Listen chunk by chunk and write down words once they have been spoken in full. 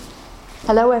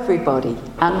Hello everybody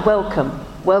and welcome.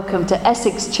 Welcome to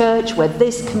Essex Church, where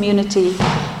this community,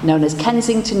 known as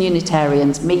Kensington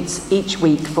Unitarians, meets each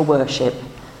week for worship.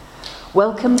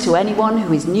 Welcome to anyone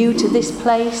who is new to this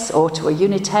place or to a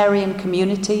Unitarian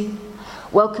community.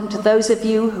 Welcome to those of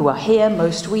you who are here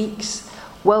most weeks.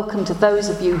 Welcome to those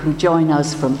of you who join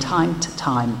us from time to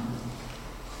time.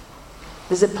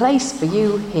 There's a place for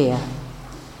you here.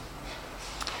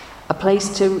 A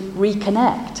place to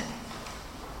reconnect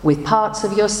with parts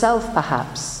of yourself,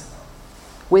 perhaps,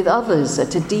 with others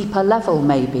at a deeper level,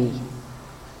 maybe.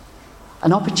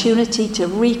 An opportunity to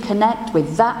reconnect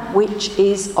with that which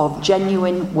is of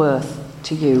genuine worth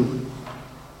to you.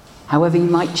 However you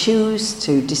might choose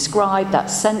to describe that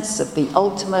sense of the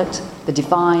ultimate, the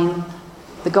divine,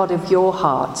 the God of your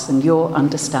hearts and your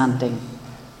understanding.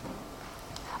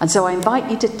 And so I invite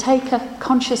you to take a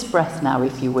conscious breath now,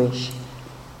 if you wish,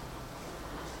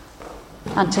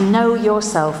 and to know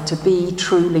yourself to be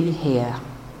truly here.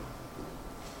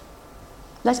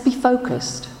 Let's be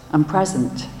focused and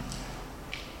present.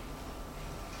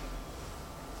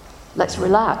 Let's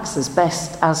relax as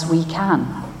best as we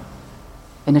can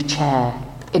in a chair,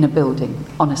 in a building,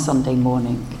 on a Sunday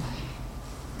morning.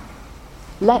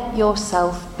 Let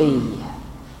yourself be,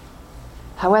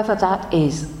 however that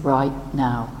is right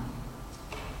now.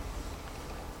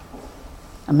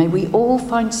 And may we all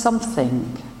find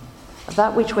something of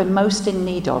that which we're most in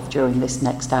need of during this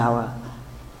next hour.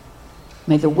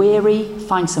 May the weary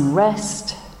find some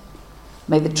rest.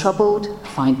 May the troubled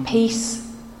find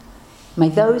peace. May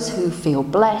those who feel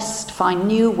blessed find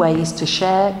new ways to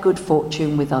share good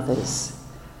fortune with others.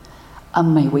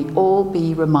 And may we all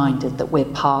be reminded that we're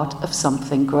part of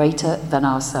something greater than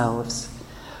ourselves.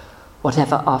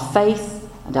 Whatever our faith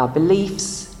and our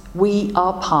beliefs, we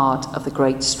are part of the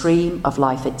great stream of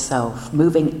life itself,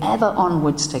 moving ever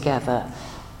onwards together,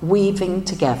 weaving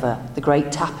together the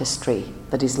great tapestry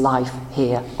that is life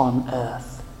here on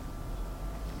earth.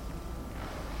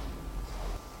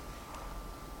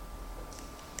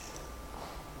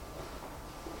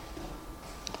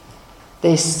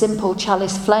 This simple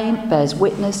chalice flame bears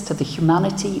witness to the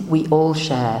humanity we all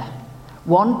share.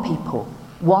 One people,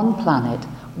 one planet,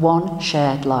 one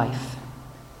shared life.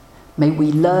 May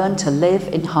we learn to live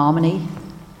in harmony.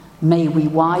 May we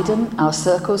widen our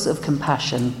circles of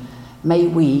compassion. May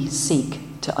we seek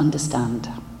to understand.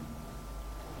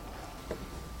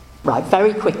 Right,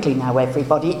 very quickly now,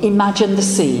 everybody. Imagine the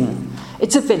scene.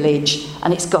 It's a village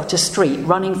and it's got a street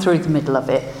running through the middle of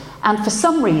it. And for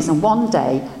some reason, one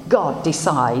day, God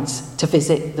decides to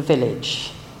visit the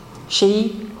village.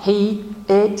 She, he,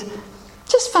 it,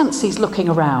 just fancies looking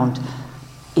around.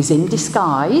 Is in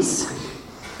disguise.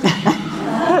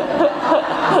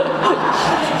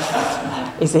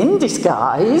 Is in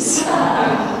disguise.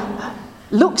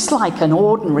 Looks like an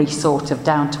ordinary sort of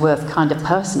down-to-earth kind of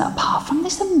person, apart from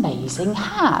this amazing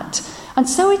hat. And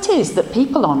so it is that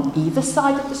people on either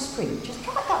side of the street, just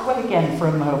go that way again for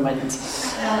a moment,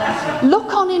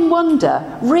 look on in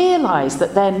wonder, realise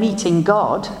that they're meeting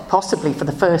God, possibly for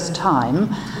the first time,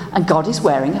 and God is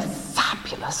wearing a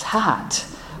fabulous hat.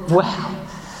 Well,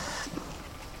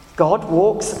 God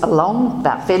walks along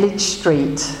that village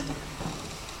street,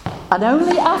 and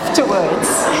only afterwards...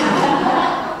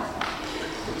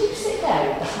 You sit there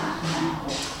with the hat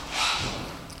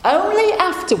now. Only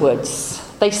afterwards,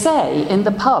 they say, in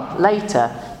the pub later,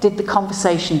 did the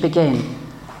conversation begin.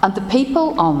 And the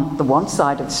people on the one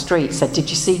side of the street said,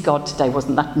 "Did you see God today?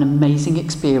 Wasn't that an amazing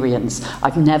experience?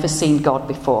 I've never seen God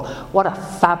before. What a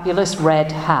fabulous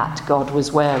red hat God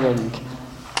was wearing."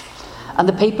 And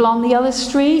the people on the other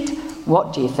street,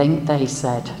 what do you think they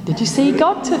said? "Did you see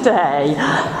God today?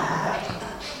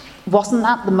 Wasn't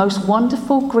that the most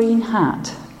wonderful green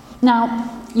hat?" Now,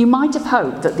 you might have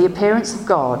hoped that the appearance of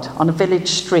God on a village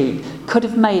street could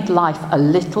have made life a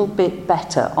little bit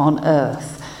better on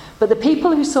earth. But the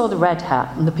people who saw the red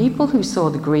hat and the people who saw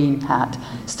the green hat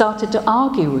started to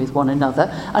argue with one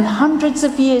another, and hundreds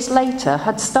of years later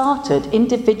had started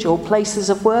individual places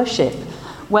of worship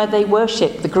where they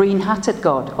worshipped the green-hatted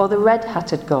God or the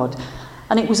red-hatted God.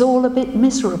 And it was all a bit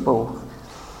miserable.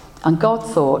 And God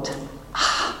thought,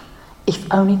 if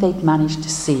only they'd managed to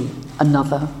see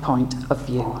another point of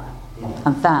view.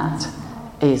 And that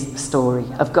is the story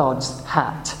of God's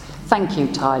hat. Thank you,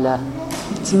 Tyler.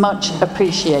 It's much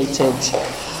appreciated.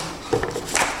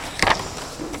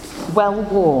 Well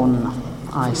worn,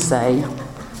 I say.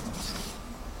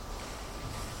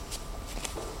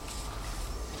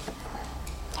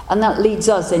 And that leads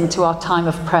us into our time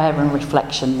of prayer and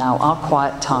reflection now, our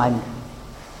quiet time,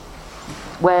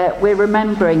 where we're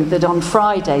remembering that on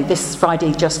Friday, this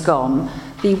Friday just gone,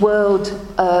 the world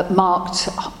marked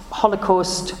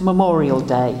Holocaust Memorial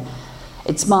Day.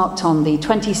 It's marked on the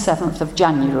 27th of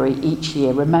January each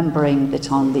year, remembering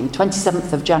that on the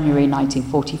 27th of January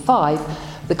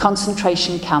 1945, the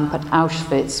concentration camp at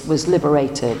Auschwitz was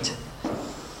liberated.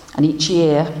 And each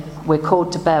year, we're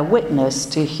called to bear witness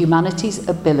to humanity's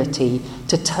ability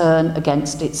to turn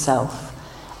against itself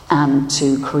and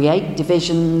to create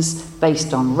divisions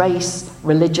based on race,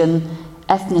 religion,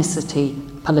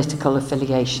 ethnicity, political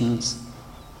affiliations.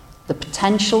 The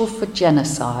potential for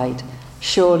genocide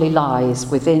surely lies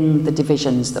within the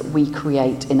divisions that we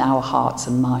create in our hearts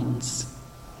and minds.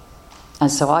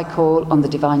 And so I call on the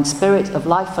divine spirit of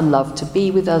life and love to be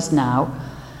with us now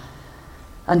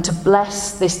and to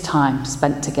bless this time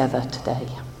spent together today.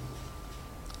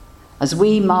 As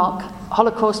we mark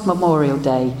Holocaust Memorial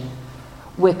Day,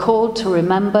 we're called to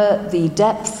remember the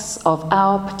depths of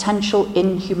our potential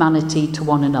inhumanity to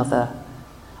one another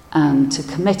and to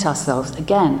commit ourselves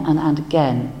again and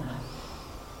again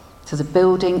to the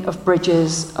building of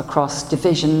bridges across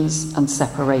divisions and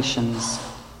separations.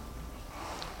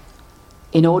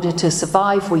 In order to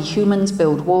survive, we humans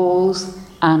build walls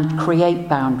and create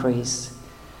boundaries,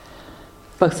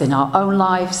 both in our own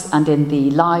lives and in the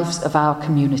lives of our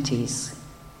communities.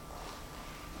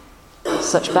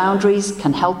 Such boundaries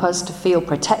can help us to feel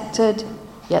protected,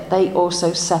 yet they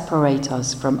also separate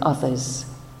us from others.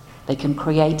 They can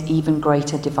create even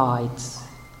greater divides.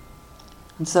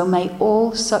 And so may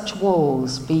all such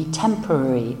walls be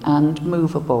temporary and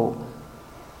movable,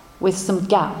 with some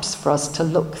gaps for us to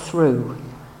look through,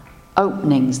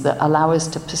 openings that allow us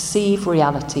to perceive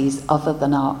realities other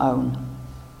than our own.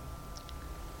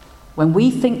 When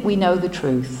we think we know the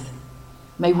truth,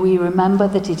 may we remember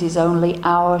that it is only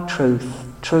our truth,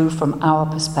 true from our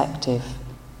perspective.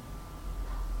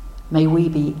 May we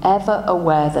be ever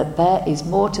aware that there is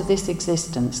more to this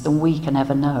existence than we can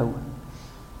ever know,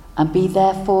 and be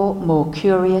therefore more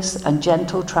curious and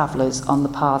gentle travellers on the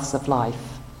paths of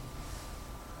life.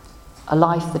 A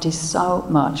life that is so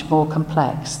much more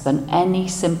complex than any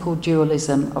simple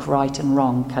dualism of right and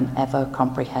wrong can ever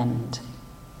comprehend.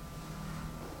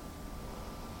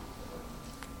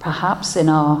 Perhaps in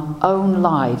our own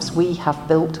lives we have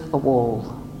built a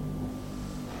wall.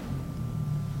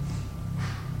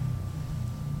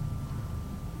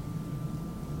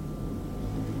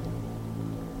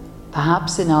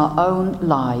 Perhaps in our own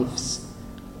lives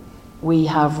we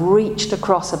have reached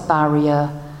across a barrier,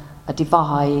 a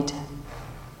divide,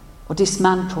 or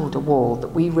dismantled a wall that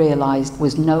we realised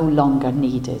was no longer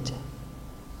needed.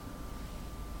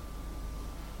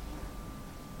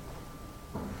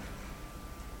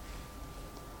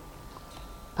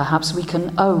 Perhaps we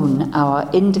can own our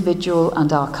individual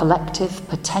and our collective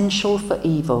potential for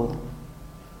evil.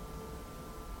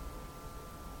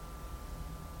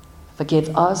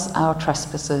 Forgive us our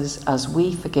trespasses as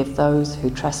we forgive those who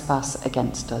trespass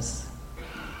against us.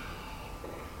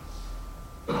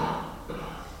 And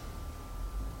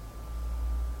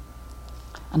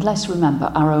let's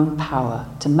remember our own power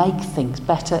to make things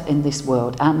better in this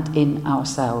world and in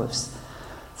ourselves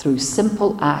through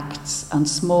simple acts and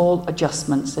small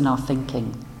adjustments in our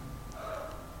thinking.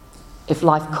 If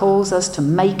life calls us to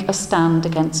make a stand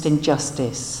against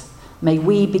injustice, may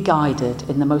we be guided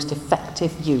in the most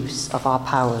effective use of our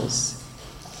powers.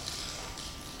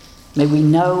 May we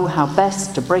know how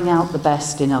best to bring out the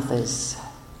best in others.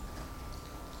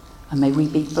 And may we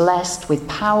be blessed with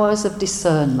powers of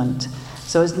discernment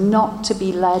so as not to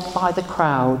be led by the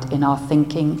crowd in our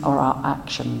thinking or our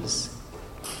actions.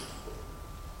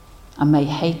 And may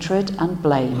hatred and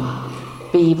blame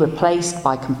be replaced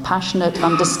by compassionate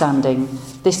understanding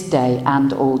this day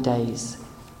and all days.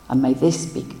 And may this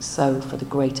be so for the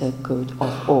greater good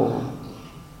of all.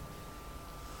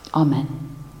 Amen.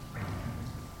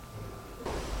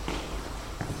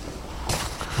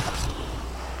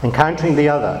 Encountering the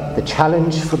other, the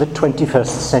challenge for the 21st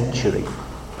century.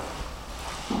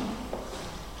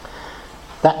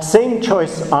 That same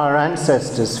choice our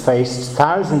ancestors faced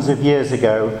thousands of years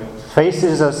ago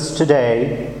faces us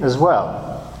today as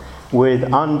well, with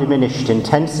undiminished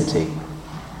intensity.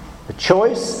 The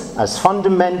choice as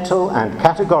fundamental and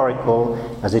categorical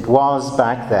as it was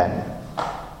back then.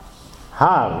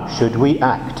 How should we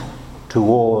act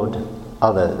toward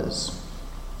others?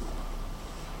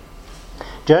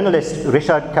 Journalist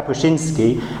Ryszard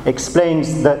Kapuscinski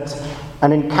explains that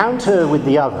an encounter with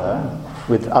the other,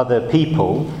 with other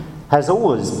people, has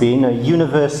always been a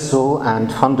universal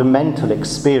and fundamental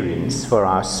experience for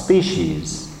our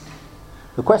species.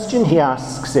 The question he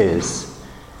asks is,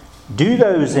 do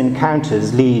those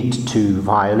encounters lead to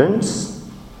violence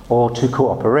or to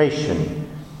cooperation,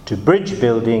 to bridge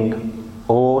building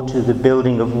or to the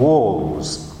building of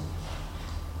walls?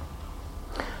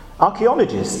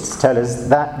 Archaeologists tell us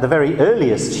that the very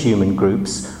earliest human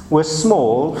groups were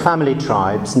small family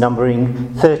tribes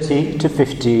numbering 30 to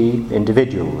 50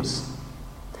 individuals.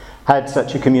 Had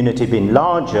such a community been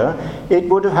larger, it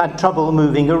would have had trouble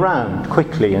moving around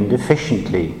quickly and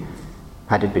efficiently.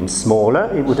 Had it been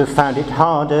smaller, it would have found it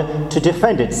harder to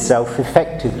defend itself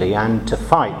effectively and to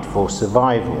fight for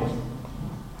survival.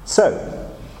 So,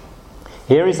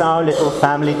 here is our little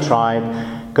family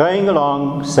tribe going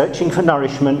along, searching for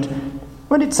nourishment,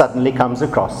 when it suddenly comes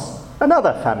across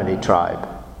another family tribe.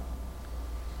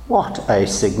 What a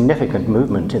significant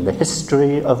movement in the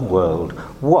history of the world.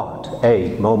 What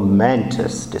a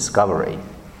momentous discovery.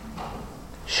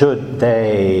 Should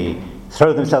they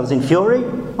throw themselves in fury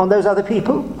on those other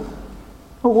people,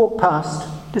 or walk past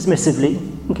dismissively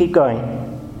and keep going?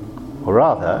 Or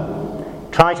rather,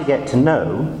 try to get to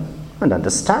know and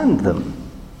understand them?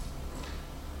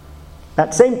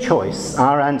 That same choice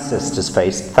our ancestors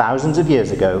faced thousands of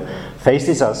years ago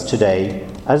faces us today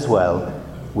as well,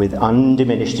 with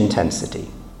undiminished intensity.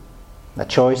 A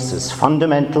choice as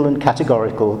fundamental and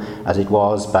categorical as it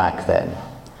was back then.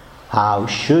 How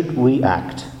should we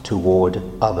act toward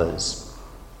others?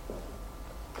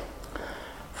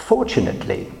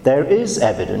 Fortunately, there is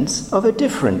evidence of a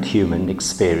different human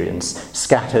experience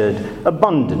scattered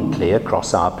abundantly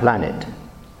across our planet.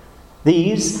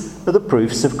 These are the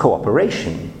proofs of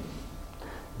cooperation,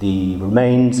 the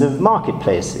remains of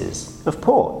marketplaces, of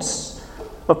ports,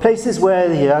 of places where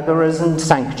the agaras and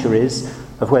sanctuaries,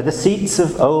 of where the seats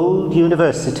of old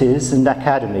universities and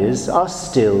academies are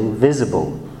still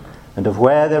visible, and of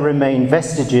where there remain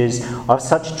vestiges of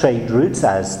such trade routes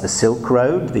as the Silk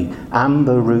Road, the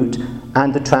Amber Route,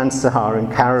 and the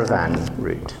Trans-Saharan Caravan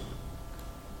Route.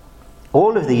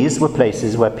 All of these were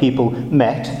places where people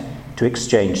met to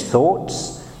exchange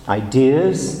thoughts,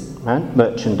 ideas, and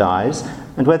merchandise,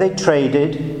 and where they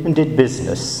traded and did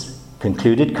business,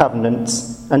 concluded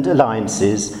covenants and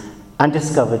alliances, and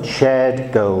discovered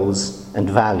shared goals and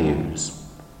values.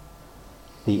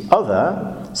 The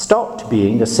other stopped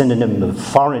being a synonym of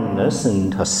foreignness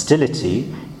and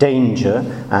hostility, danger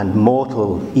and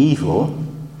mortal evil.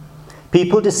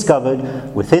 People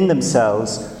discovered within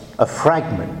themselves a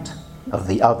fragment of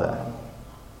the other,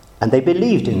 and they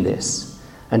believed in this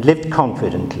and lived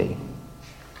confidently.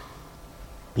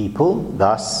 People,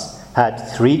 thus, had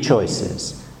three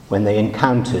choices when they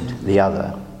encountered the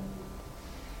other.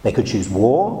 They could choose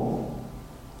war,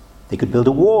 they could build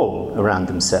a wall around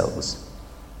themselves,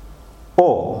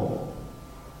 or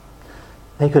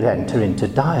they could enter into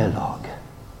dialogue.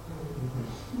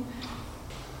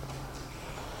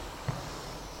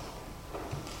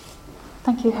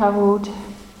 Thank you, Harold.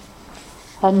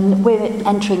 And we're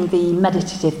entering the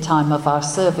meditative time of our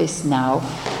service now.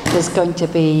 There's going to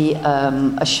be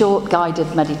a short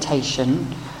guided meditation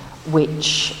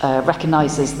which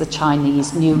recognises the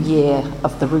Chinese New Year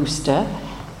of the Rooster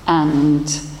and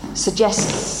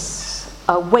suggests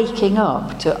a waking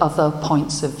up to other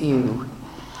points of view.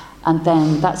 And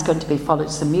then that's going to be followed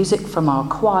some music from our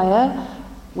choir,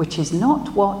 which is not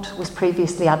what was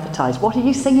previously advertised. What are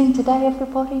you singing today,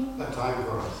 everybody? A Time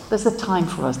for Us. There's a time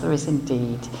for us, there is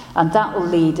indeed. And that will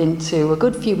lead into a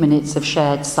good few minutes of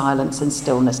shared silence and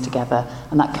stillness together,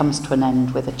 and that comes to an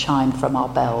end with a chime from our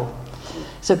bell.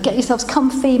 So get yourselves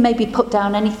comfy, maybe put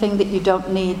down anything that you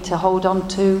don't need to hold on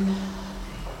to.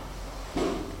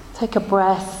 Take a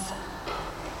breath.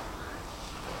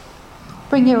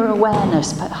 Bring your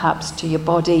awareness perhaps to your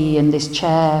body in this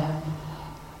chair,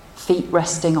 feet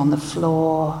resting on the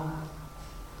floor,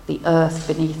 the earth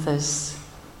beneath us.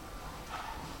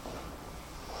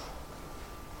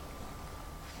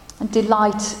 And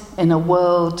delight in a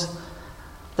world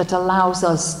that allows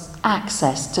us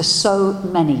access to so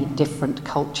many different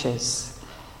cultures.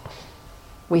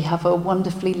 We have a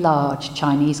wonderfully large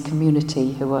Chinese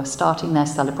community who are starting their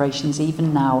celebrations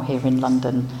even now here in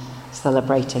London,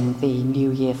 celebrating the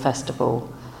New Year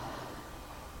festival.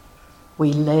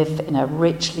 We live in a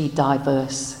richly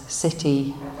diverse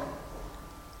city,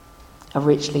 a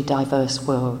richly diverse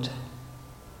world.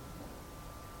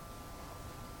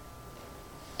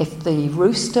 If the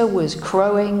rooster was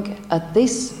crowing at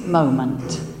this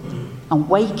moment and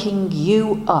waking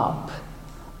you up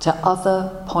to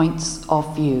other points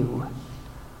of view,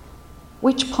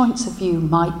 which points of view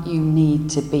might you need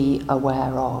to be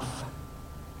aware of?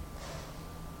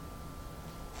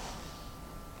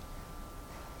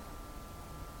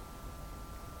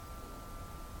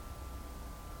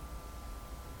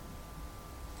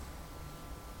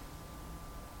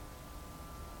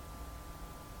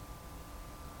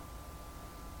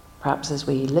 Perhaps as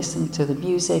we listen to the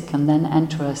music and then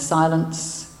enter a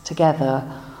silence together,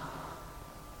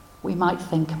 we might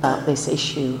think about this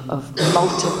issue of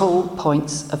multiple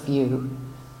points of view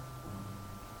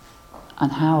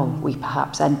and how we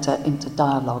perhaps enter into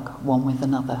dialogue one with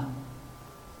another.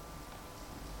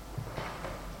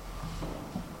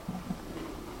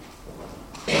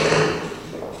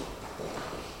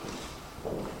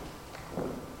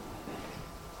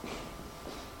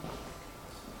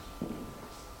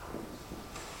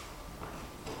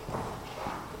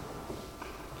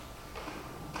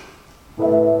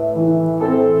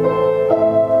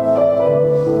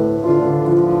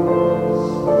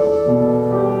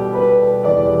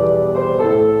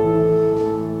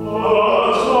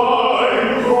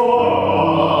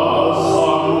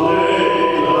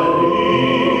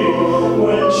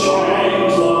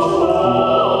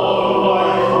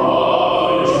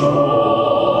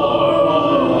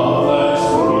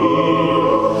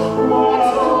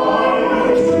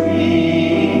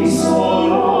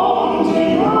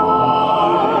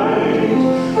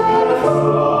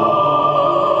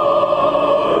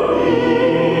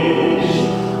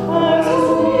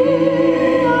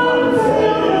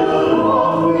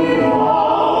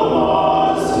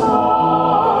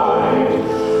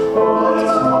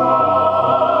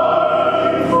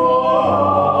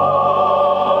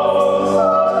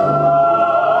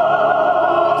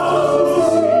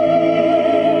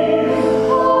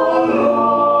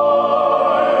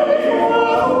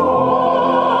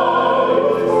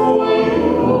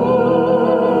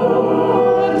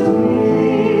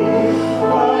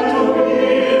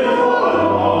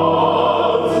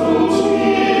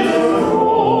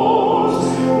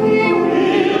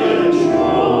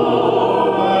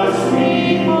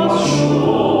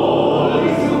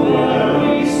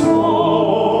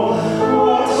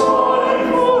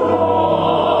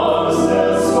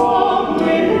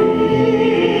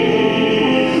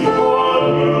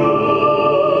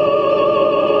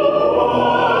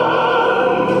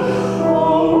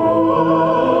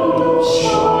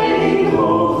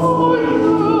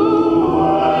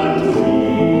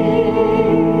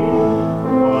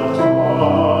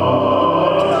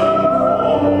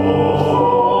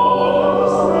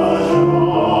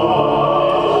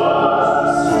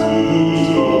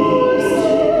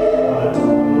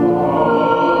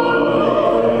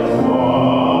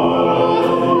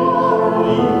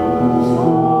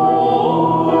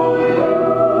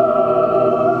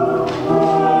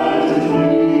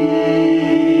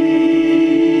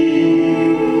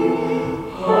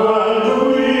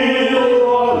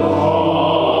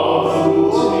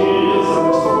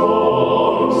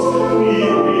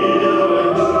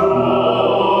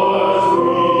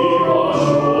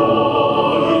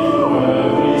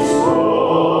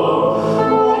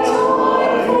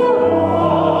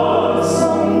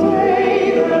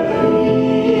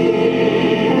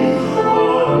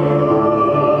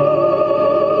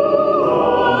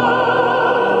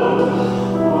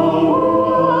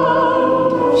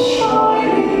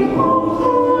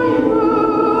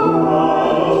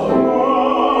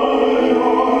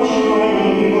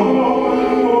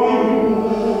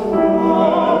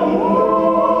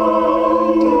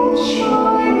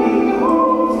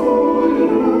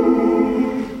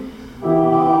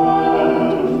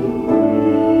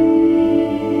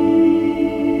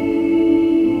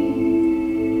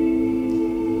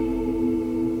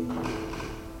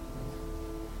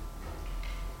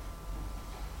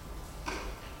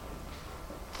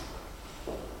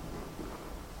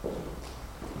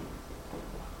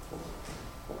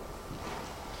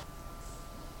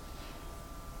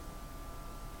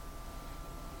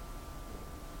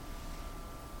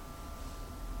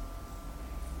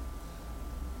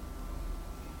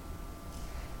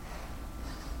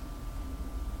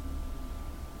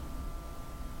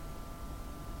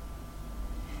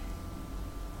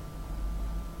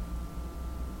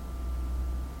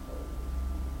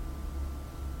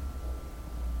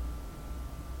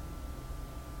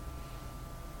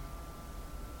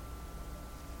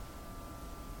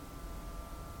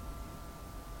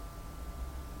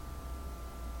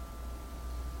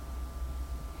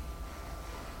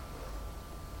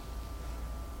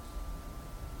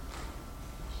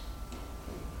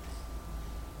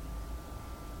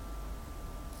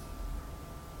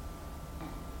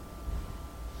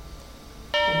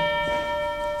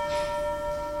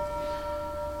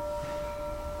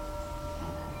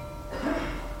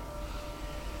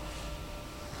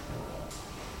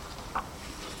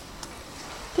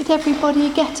 Did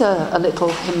everybody get a little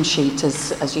hymn sheet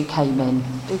as you came in?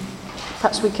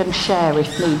 Perhaps we can share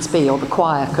if needs be, or the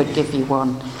choir could give you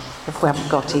one if we haven't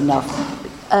got enough.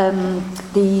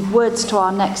 The words to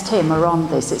our next hymn are on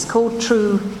this. It's called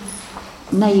True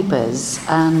neighbours,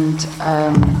 and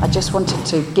I just wanted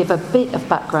to give a bit of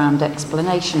background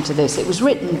explanation to this. It was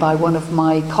written by one of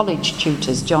my college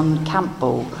tutors, John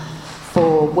Campbell,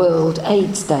 for World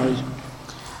AIDS Day,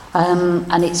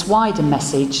 and its wider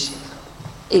message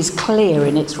is clear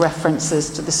in its references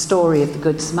to the story of the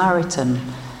Good Samaritan.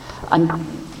 And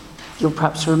you'll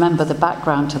perhaps remember the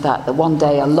background to that one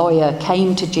day a lawyer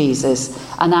came to Jesus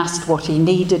and asked what he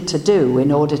needed to do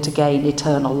in order to gain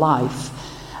eternal life.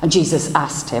 And Jesus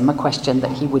asked him a question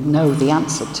that he would know the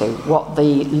answer to, what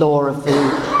the law of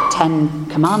the 10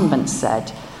 Commandments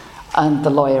said. And the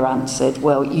lawyer answered,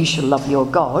 well, you shall love your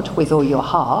God with all your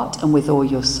heart and with all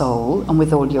your soul and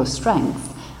with all your strength,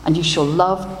 and you shall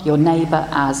love your neighbour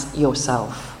as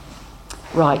yourself.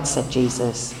 Right, said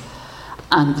Jesus.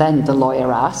 And then the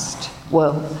lawyer asked,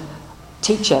 well,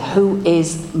 teacher, who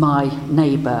is my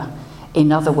neighbour?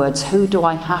 In other words, who do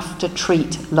I have to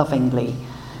treat lovingly?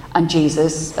 And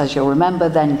Jesus, as you'll remember,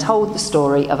 then told the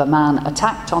story of a man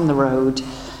attacked on the road,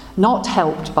 not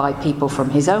helped by people from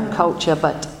his own culture,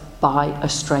 but by a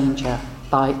stranger,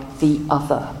 by the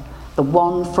other, the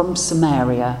one from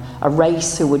Samaria, a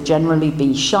race who would generally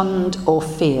be shunned or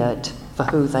feared for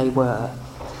who they were.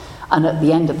 And at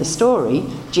the end of the story,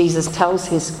 Jesus tells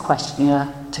his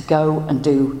questioner to go and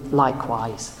do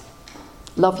likewise.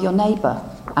 Love your neighbour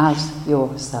as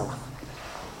yourself.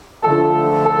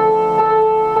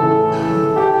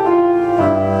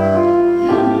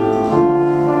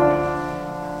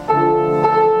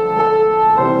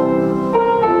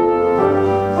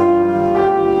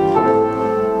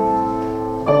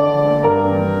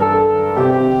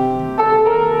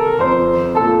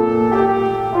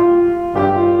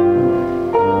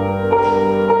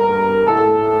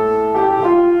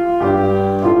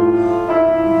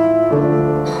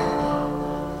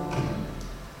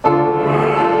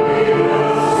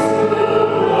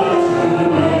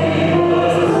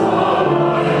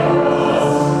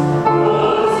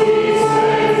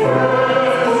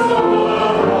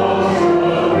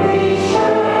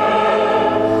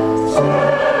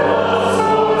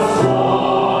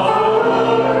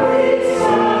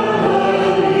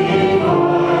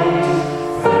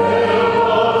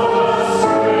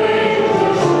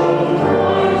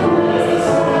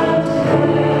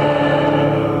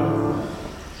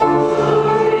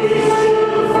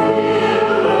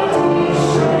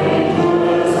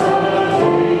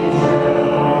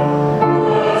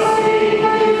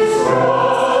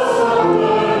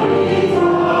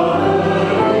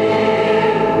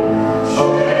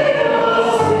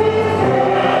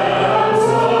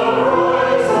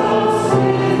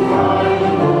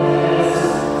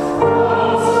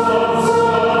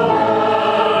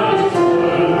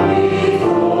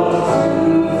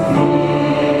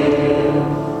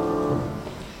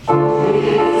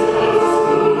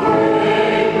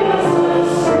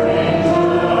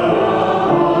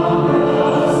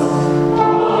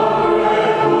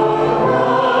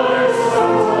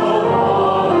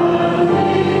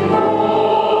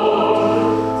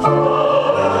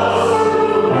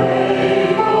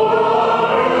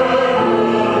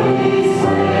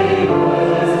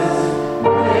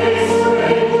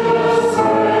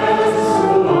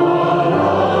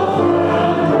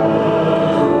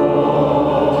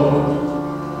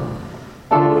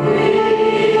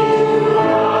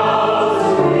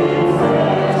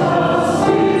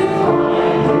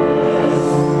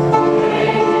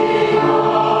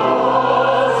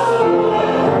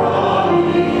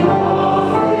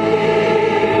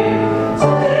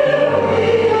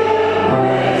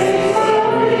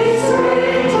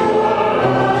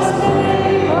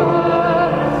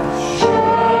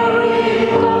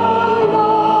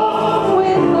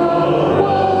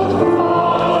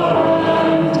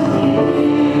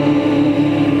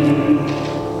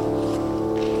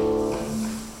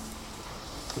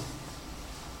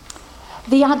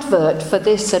 The advert for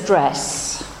this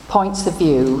address, Points of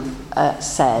View,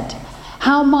 said,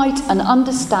 "How might an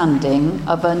understanding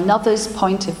of another's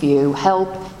point of view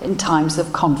help in times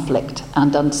of conflict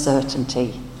and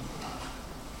uncertainty?"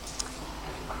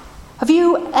 Have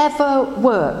you ever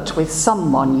worked with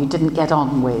someone you didn't get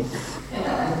on with?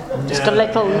 Just a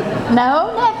little...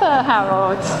 No, never,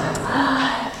 Harold.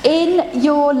 In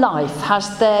your life,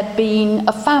 has there been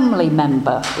a family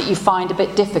member that you find a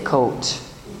bit difficult?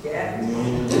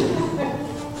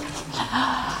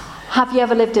 Have you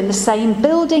ever lived in the same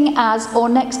building as or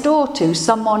next door to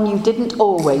someone you didn't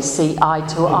always see eye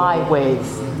to eye with?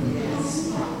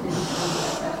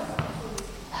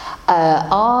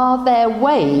 Are there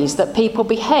ways that people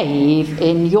behave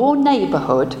in your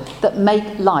neighbourhood that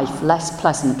make life less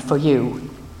pleasant for you?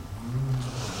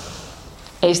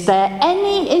 Is there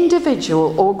any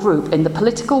individual or group in the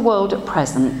political world at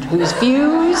present whose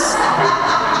views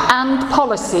and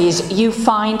policies you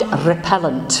find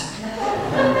repellent?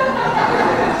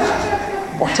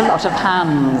 What a lot of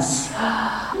hands.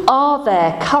 Are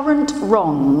there current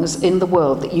wrongs in the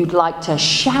world that you'd like to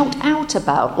shout out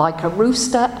about like a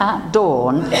rooster at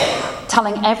dawn,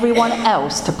 telling everyone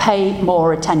else to pay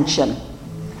more attention?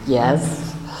 Yes.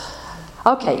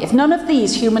 Okay, if none of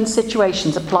these human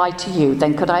situations apply to you,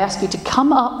 then could I ask you to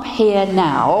come up here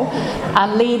now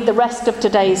and lead the rest of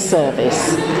today's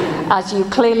service, as you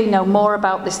clearly know more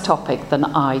about this topic than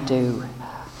I do.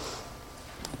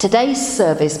 Today's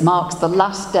service marks the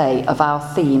last day of our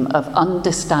theme of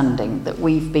understanding that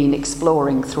we've been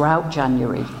exploring throughout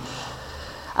January.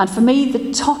 And for me,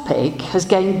 the topic has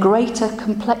gained greater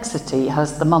complexity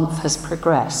as the month has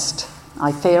progressed.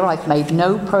 I fear I've made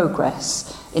no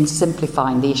progress in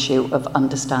simplifying the issue of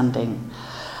understanding.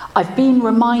 I've been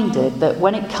reminded that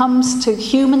when it comes to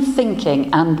human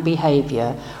thinking and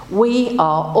behaviour, we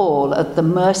are all at the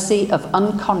mercy of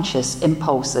unconscious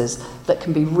impulses that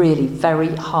can be really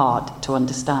very hard to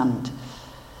understand.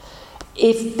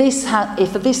 If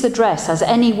this address has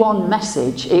any one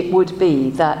message, it would be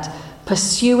that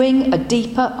pursuing a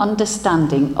deeper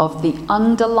understanding of the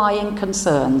underlying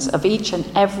concerns of each and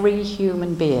every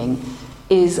human being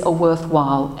is a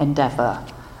worthwhile endeavour,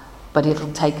 but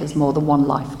it'll take us more than one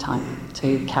lifetime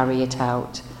to carry it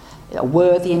out. A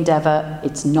worthy endeavour,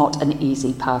 it's not an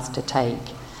easy path to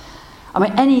take. I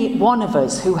mean, any one of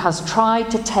us who has tried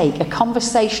to take a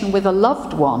conversation with a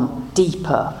loved one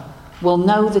deeper will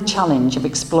know the challenge of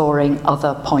exploring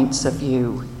other points of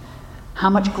view. How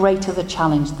much greater the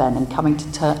challenge then in coming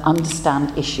to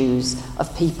understand issues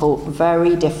of people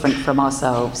very different from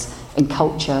ourselves in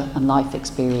culture and life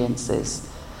experiences.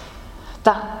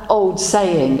 That old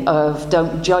saying of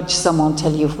don't judge someone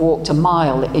till you've walked a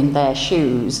mile in their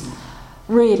shoes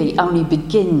really only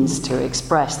begins to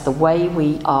express the way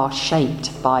we are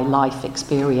shaped by life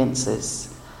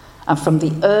experiences. And from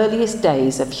the earliest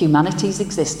days of humanity's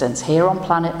existence here on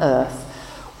planet Earth,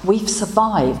 we've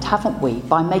survived, haven't we,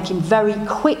 by making very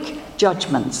quick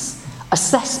judgments,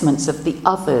 assessments of the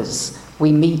others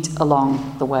we meet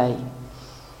along the way.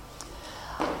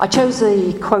 I chose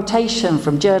a quotation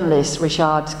from journalist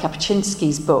Ryszard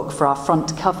Kapuscinski's book for our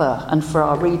front cover and for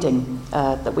our reading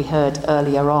that we heard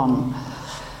earlier on.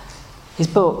 His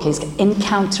book is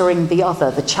Encountering the Other,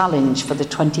 the Challenge for the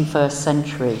 21st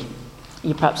Century.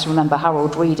 You perhaps remember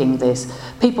Harold reading this.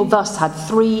 People thus had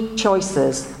three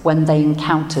choices when they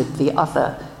encountered the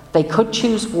other. They could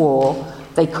choose war,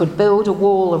 they could build a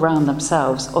wall around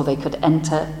themselves, or they could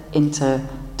enter into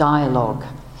dialogue.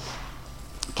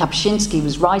 Kapuscinski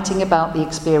was writing about the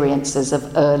experiences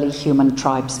of early human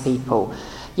tribespeople,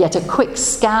 yet a quick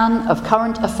scan of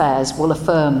current affairs will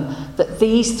affirm that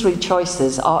these three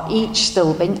choices are each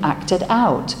still being acted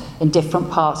out in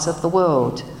different parts of the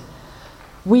world.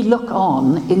 We look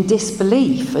on in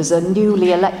disbelief as a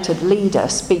newly elected leader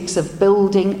speaks of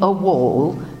building a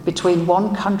wall between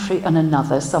one country and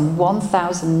another, some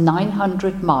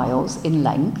 1,900 miles in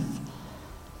length.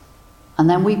 And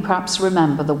then we perhaps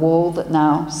remember the wall that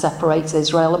now separates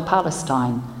Israel and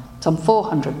Palestine, some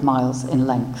 400 miles in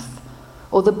length.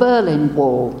 Or the Berlin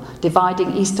Wall,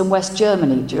 dividing East and West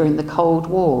Germany during the Cold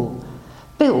War.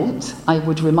 Built, I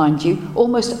would remind you,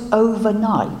 almost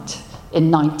overnight in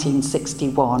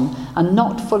 1961 and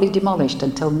not fully demolished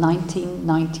until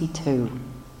 1992.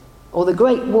 Or the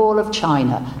Great Wall of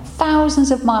China, thousands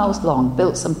of miles long,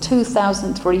 built some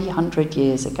 2,300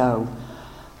 years ago.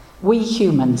 We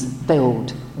humans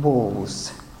build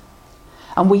walls.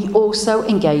 And we also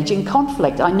engage in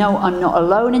conflict. I know I'm not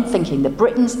alone in thinking that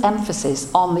Britain's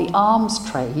emphasis on the arms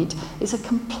trade is a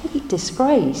complete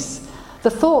disgrace. The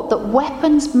thought that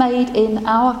weapons made in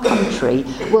our country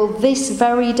will this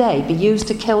very day be used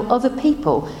to kill other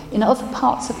people in other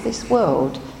parts of this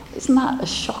world, isn't that a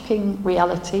shocking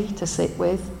reality to sit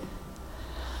with?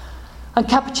 And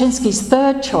Kapuscinski's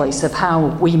third choice of how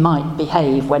we might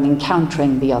behave when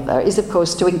encountering the other is, of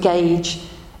course, to engage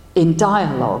in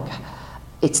dialogue.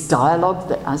 It's dialogue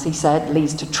that, as he said,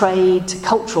 leads to trade, to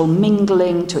cultural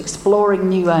mingling, to exploring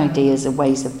new ideas and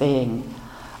ways of being.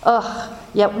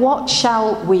 Yet what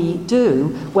shall we do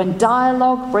when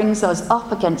dialogue brings us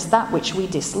up against that which we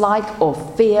dislike or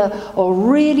fear or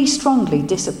really strongly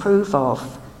disapprove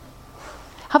of?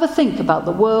 Have a think about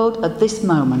the world at this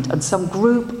moment and some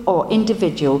group or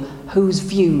individual whose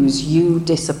views you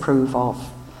disapprove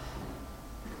of.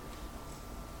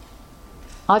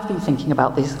 I've been thinking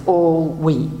about this all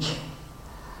week,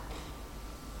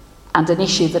 and an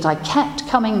issue that I kept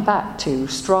coming back to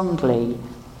strongly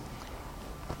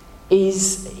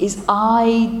is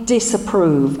I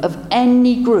disapprove of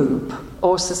any group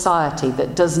or society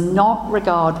that does not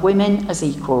regard women as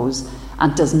equals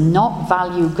and does not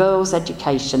value girls'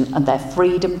 education and their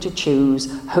freedom to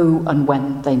choose who and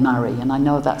when they marry. And I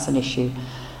know that's an issue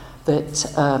that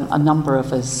a number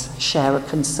of us share a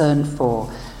concern for.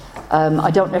 I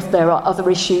don't know if there are other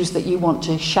issues that you want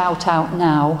to shout out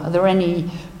now. Are there any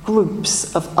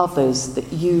groups of others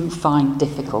that you find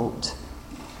difficult?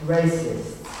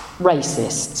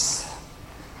 Racists.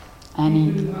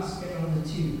 Any? People who must get on the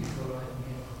tube before I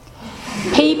can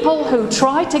get. People who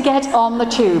try to get on the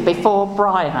tube before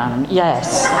Brian,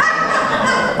 yes.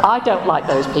 I don't like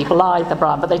those people either,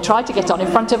 Brian, but they try to get on in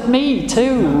front of me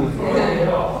too.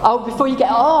 Oh, before you get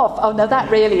off. Oh, no,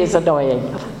 that really is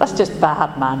annoying. That's just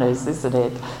bad manners, isn't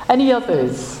it? Any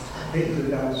others? People who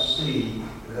don't see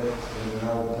that there's an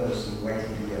old person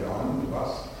waiting to get on the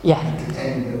bus. Yeah. And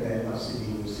pretend that they're not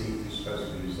sitting in the seat that's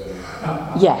supposed to be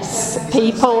reserved. Yes,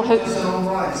 people who...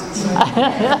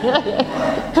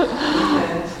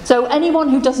 So anyone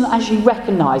who doesn't actually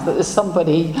recognise that there's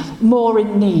somebody more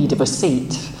in need of a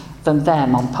seat than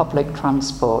them on public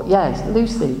transport. Yes,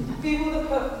 Lucy. People that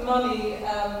put money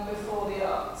before the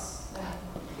arts.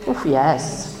 Oh,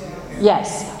 yes.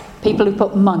 Yes, people who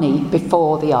put money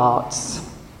before the arts.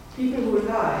 People who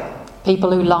lie.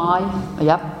 People who lie.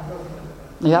 Yep.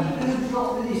 Yep. People who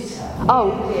drop the litter.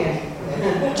 Oh,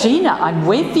 Yeah. Gina, I'm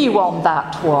with you on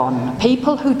that one.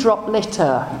 People who drop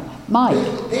litter. Mike.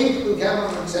 People who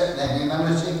cannot accept their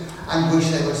humanity and wish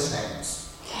they were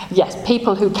saints. Yes,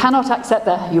 people who cannot accept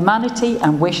their humanity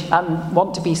and wish and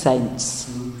want to be saints.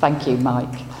 Thank you,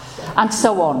 Mike. And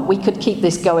so on. We could keep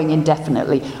this going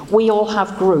indefinitely. We all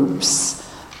have groups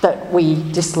that we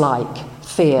dislike,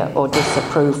 fear, or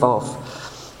disapprove of.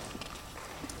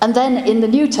 And then in the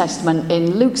New Testament,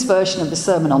 in Luke's version of the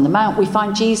Sermon on the Mount, we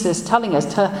find Jesus telling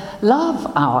us to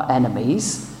love our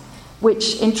enemies,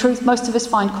 which in truth most of us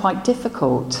find quite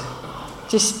difficult.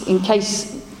 Just in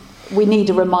case we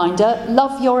need a reminder,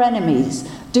 love your enemies.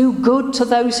 Do good to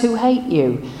those who hate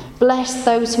you. Bless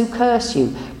those who curse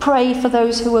you. Pray for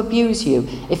those who abuse you.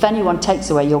 If anyone takes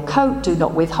away your coat, do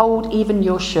not withhold even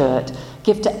your shirt.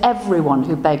 Give to everyone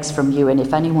who begs from you, and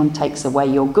if anyone takes away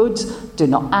your goods, do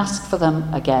not ask for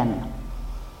them again.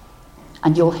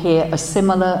 And you'll hear a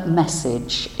similar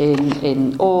message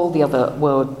in all the other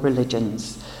world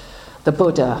religions. The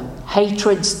Buddha,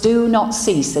 hatreds do not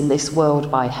cease in this world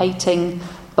by hating,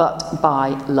 but by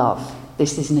love.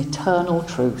 This is an eternal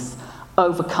truth.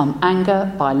 Overcome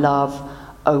anger by love,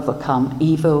 overcome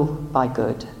evil by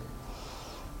good.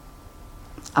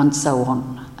 And so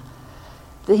on.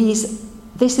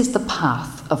 This is the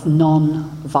path of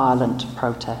non-violent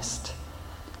protest,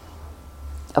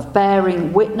 of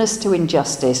bearing witness to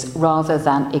injustice rather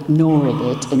than ignoring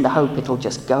it in the hope it'll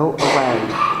just go away.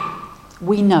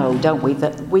 We know, don't we,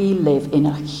 that we live in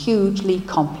a hugely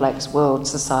complex world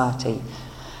society,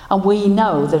 and we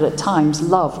know that at times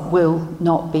love will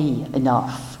not be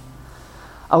enough.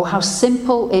 Oh, how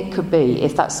simple it could be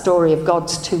if that story of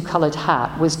God's two-coloured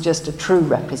hat was just a true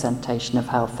representation of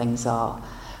how things are.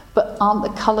 But aren't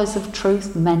the colours of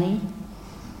truth many?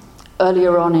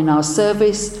 Earlier on in our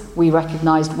service, we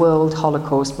recognised World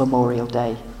Holocaust Memorial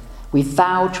Day. We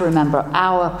vowed to remember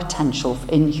our potential for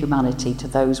inhumanity to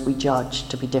those we judge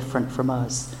to be different from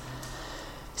us.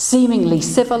 Seemingly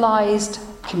civilised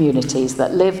communities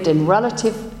that lived in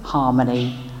relative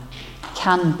harmony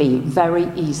can be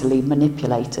very easily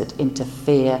manipulated into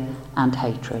fear and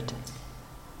hatred.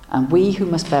 And we who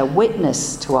must bear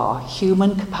witness to our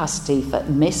human capacity for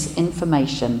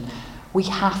misinformation, we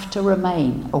have to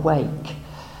remain awake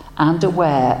and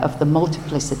aware of the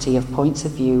multiplicity of points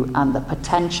of view and the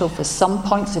potential for some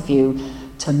points of view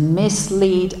to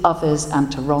mislead others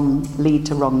and to lead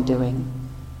to wrongdoing.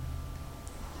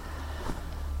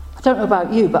 I don't know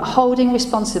about you, but holding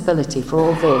responsibility for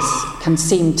all this can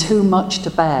seem too much to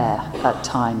bear at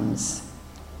times.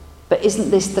 But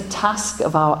isn't this the task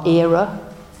of our era?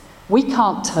 We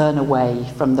can't turn away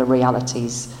from the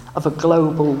realities of a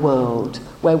global world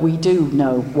where we do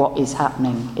know what is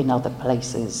happening in other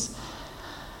places.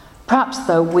 Perhaps,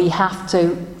 though, we have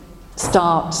to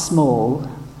start small,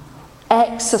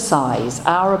 exercise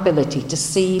our ability to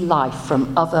see life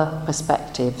from other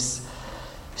perspectives,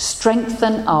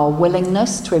 strengthen our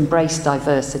willingness to embrace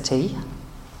diversity,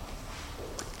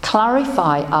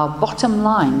 clarify our bottom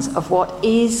lines of what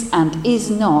is and is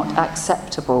not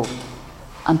acceptable,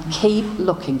 and keep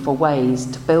looking for ways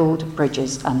to build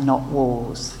bridges and not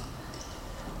walls.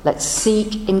 Let's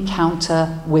seek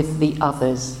encounter with the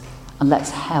others, and let's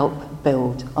help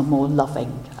build a more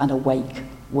loving and awake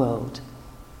world.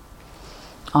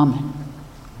 Amen.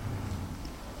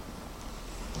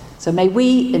 So may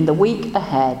we, in the week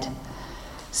ahead,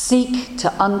 seek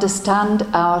to understand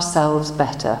ourselves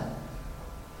better.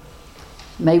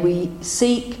 May we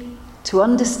seek to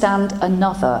understand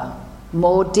another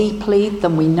more deeply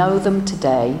than we know them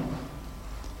today.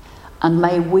 And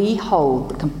may we hold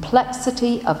the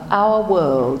complexity of our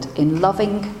world in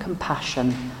loving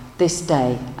compassion this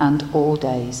day and all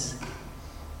days.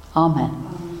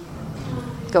 Amen.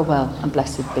 Go well and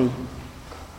blessed be.